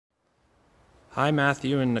Hi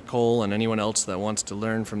Matthew and Nicole and anyone else that wants to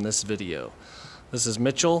learn from this video. This is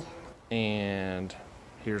Mitchell, and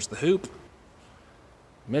here's the hoop.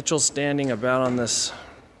 Mitchell's standing about on this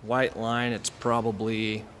white line. It's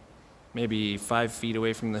probably maybe 5 feet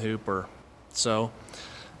away from the hoop or so.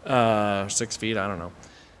 6 feet, I don't know.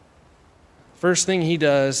 First thing he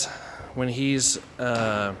does when he's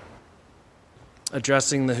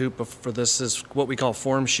addressing the hoop for this is what we call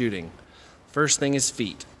form shooting. First thing is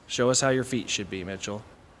feet. Show us how your feet should be, Mitchell.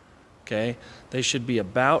 Okay, they should be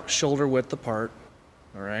about shoulder width apart,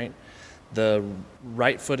 all right? The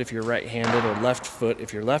right foot if you're right-handed or left foot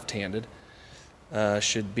if you're left-handed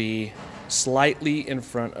should be slightly in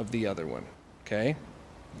front of the other one, okay?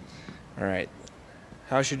 All right,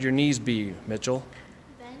 how should your knees be, Mitchell?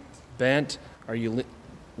 Bent.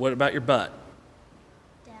 What about your butt?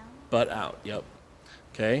 Down. Butt out, yep.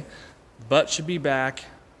 Okay, butt should be back,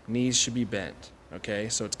 knees should be bent. Okay,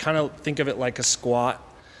 so it's kind of, think of it like a squat.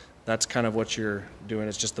 That's kind of what you're doing.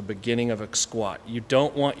 It's just the beginning of a squat. You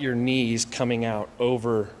don't want your knees coming out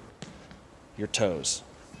over your toes.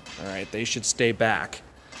 All right, they should stay back.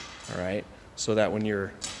 All right, so that when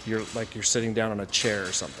you're like you're sitting down on a chair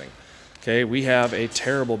or something. Okay, we have a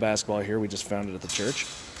terrible basketball here. We just found it at the church.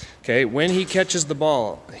 Okay, when he catches the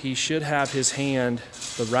ball, he should have his hand,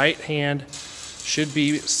 the right hand should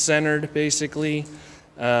be centered basically.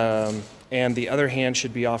 And the other hand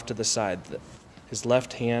should be off to the side. His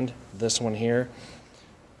left hand, this one here,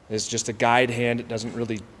 is just a guide hand. It doesn't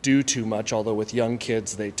really do too much, although with young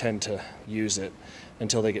kids they tend to use it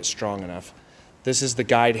until they get strong enough. This is the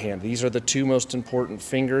guide hand. These are the two most important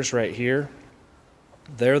fingers right here.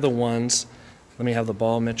 They're the ones. Let me have the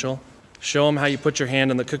ball, Mitchell. Show them how you put your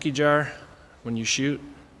hand in the cookie jar when you shoot.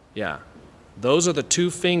 Yeah. Those are the two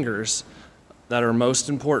fingers that are most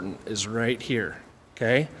important, is right here.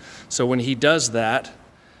 Okay, so when he does that,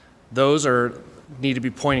 those need to be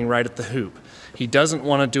pointing right at the hoop. He doesn't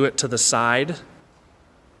want to do it to the side.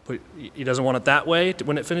 He doesn't want it that way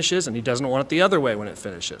when it finishes, and he doesn't want it the other way when it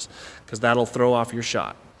finishes, because that'll throw off your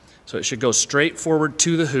shot. So it should go straight forward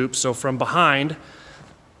to the hoop. So from behind,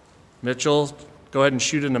 Mitchell, go ahead and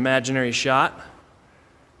shoot an imaginary shot.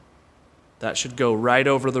 That should go right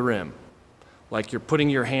over the rim, like you're putting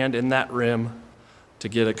your hand in that rim to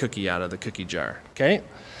get a cookie out of the cookie jar, okay?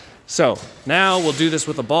 So now we'll do this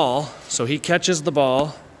with a ball. So he catches the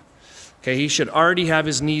ball. Okay, he should already have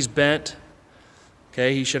his knees bent.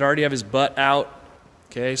 Okay, he should already have his butt out.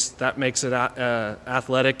 Okay, so that makes it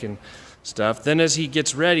athletic and stuff. Then as he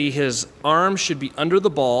gets ready, his arm should be under the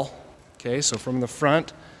ball. Okay, so from the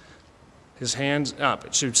front, his hands up.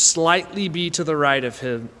 It should slightly be to the right of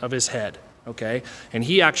his head. Okay, and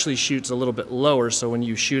he actually shoots a little bit lower, so when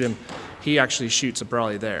you shoot him, he actually shoots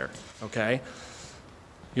probably there, okay?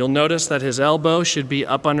 You'll notice that his elbow should be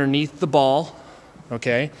up underneath the ball,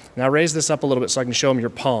 okay? Now raise this up a little bit so I can show him your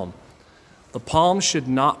palm. The palm should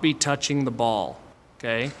not be touching the ball,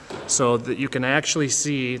 okay? So that you can actually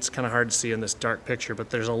see, it's kind of hard to see in this dark picture, but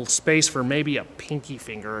there's a space for maybe a pinky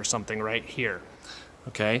finger or something right here,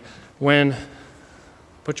 okay?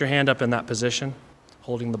 Put your hand up in that position,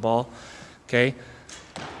 holding the ball. Okay,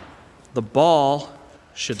 the ball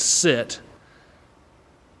should sit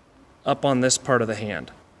up on this part of the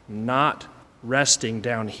hand, not resting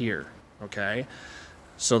down here, okay?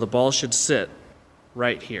 So the ball should sit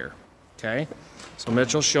right here, okay? So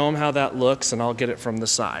Mitchell, show him how that looks, and I'll get it from the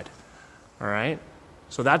side, all right?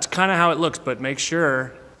 So that's kind of how it looks, but make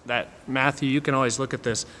sure that, Matthew, you can always look at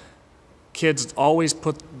this. Kids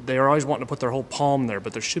they're always wanting to put their whole palm there,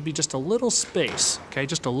 but there should be just a little space, okay?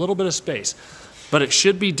 Just a little bit of space. But it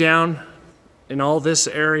should be down in all this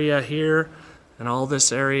area here, and all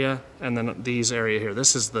this area, and then these area here.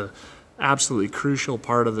 This is the absolutely crucial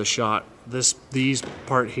part of the shot. These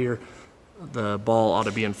part here, the ball ought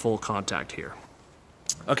to be in full contact here.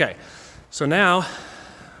 Okay, so now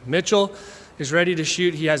Mitchell is ready to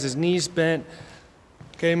shoot. He has his knees bent.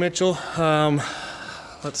 Okay, Mitchell,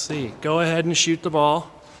 let's see. Go ahead and shoot the ball.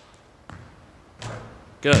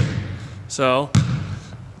 Good. So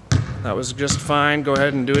that was just fine. Go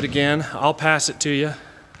ahead and do it again. I'll pass it to you,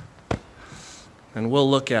 and we'll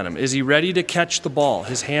look at him. Is he ready to catch the ball?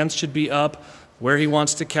 His hands should be up where he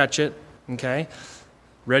wants to catch it, okay?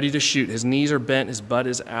 Ready to shoot. His knees are bent. His butt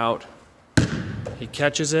is out. He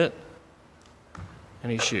catches it,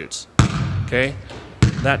 and he shoots, okay?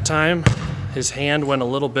 That time, his hand went a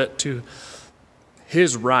little bit to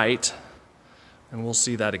his right, and we'll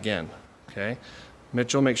see that again, okay?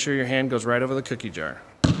 Mitchell, make sure your hand goes right over the cookie jar,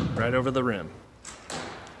 right over the rim.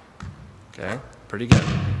 Okay, pretty good.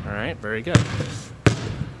 All right, very good.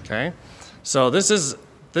 Okay, so this is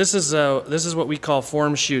what we call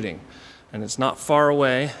form shooting. and it's not far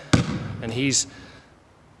away, and he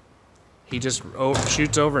just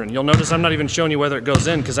shoots over, and you'll notice I'm not even showing you whether it goes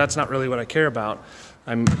in because that's not really what I care about.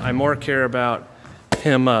 I more care about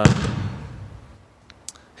him,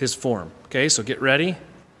 his form. Okay, so get ready.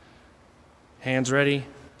 Hands ready.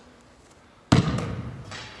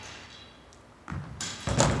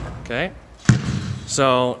 Okay,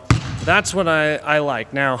 so that's what I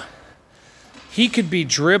like. Now, he could be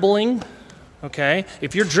dribbling, okay?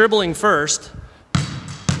 If you're dribbling first,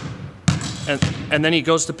 and then he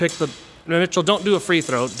goes to pick the, Mitchell, don't do a free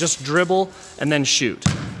throw, just dribble and then shoot.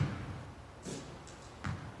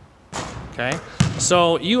 Okay,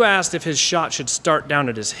 so you asked if his shot should start down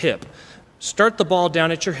at his hip. Start the ball down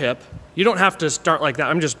at your hip. You don't have to start like that.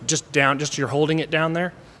 I'm just down, just you're holding it down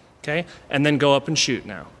there, okay? And then go up and shoot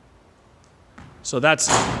now. So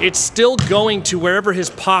it's still going to wherever his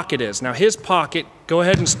pocket is. Now his pocket, go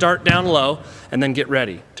ahead and start down low and then get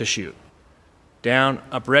ready to shoot. Down,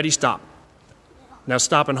 up, ready, stop. Now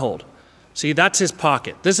stop and hold. See, that's his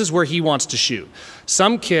pocket. This is where he wants to shoot.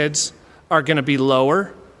 Some kids are gonna be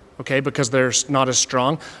lower, okay, because they're not as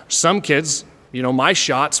strong. Some kids, my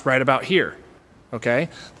shot's right about here, okay?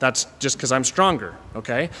 That's just because I'm stronger,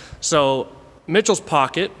 okay? So Mitchell's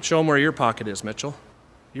pocket, show him where your pocket is, Mitchell.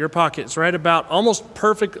 Your pocket's right about almost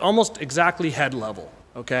perfect, almost exactly head level,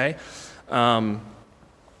 okay?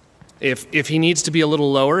 If he needs to be a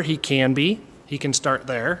little lower, he can be. He can start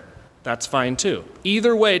there. That's fine too.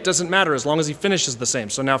 Either way, it doesn't matter as long as he finishes the same.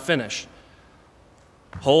 So now finish.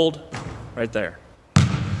 Hold right there.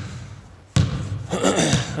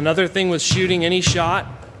 Another thing with shooting any shot,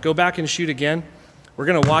 go back and shoot again. We're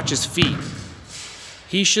gonna watch his feet.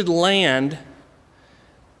 He should land.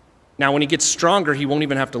 Now, when he gets stronger, he won't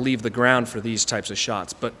even have to leave the ground for these types of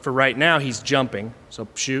shots. But for right now, he's jumping, so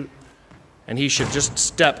shoot. And he should just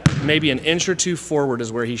step maybe an inch or two forward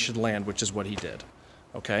is where he should land, which is what he did.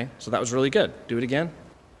 Okay, so that was really good. Do it again.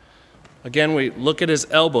 Again, we look at his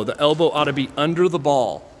elbow. The elbow ought to be under the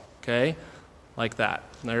ball, okay? Like that.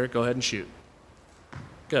 There, go ahead and shoot.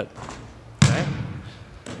 Good, okay?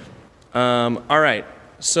 All right,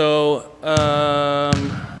 so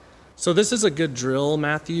this is a good drill,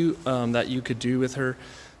 Matthew, that you could do with her.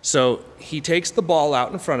 So he takes the ball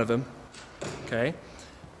out in front of him, okay?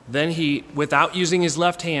 Then he, without using his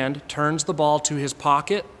left hand, turns the ball to his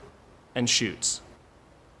pocket and shoots.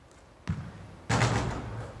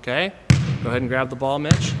 Okay? Go ahead and grab the ball,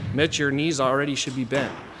 Mitch. Mitch, your knees already should be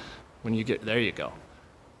bent when you get, there you go.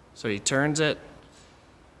 So he turns it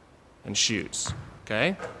and shoots,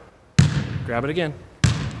 okay? Grab it again.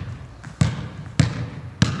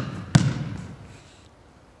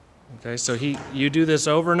 Okay, so you do this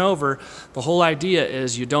over and over. The whole idea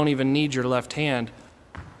is you don't even need your left hand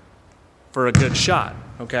for a good shot,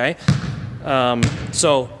 okay?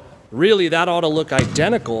 So really that ought to look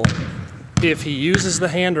identical if he uses the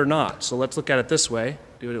hand or not. So let's look at it this way.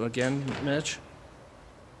 Do it again, Mitch.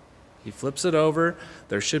 He flips it over.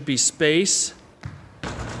 There should be space.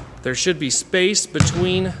 There should be space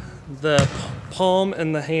between the palm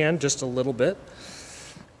and the hand, just a little bit.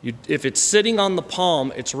 If it's sitting on the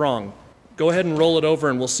palm, it's wrong. Go ahead and roll it over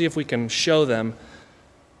and we'll see if we can show them.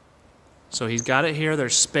 So he's got it here,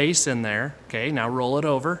 there's space in there. Okay, now roll it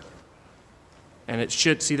over. And it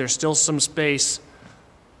should, see there's still some space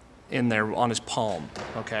in there on his palm,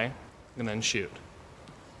 okay? And then shoot.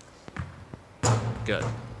 Good.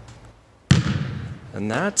 And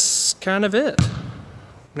that's kind of it.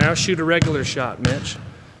 Now shoot a regular shot, Mitch.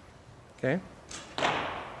 Okay?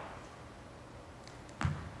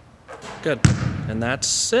 Good. And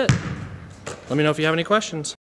that's it. Let me know if you have any questions.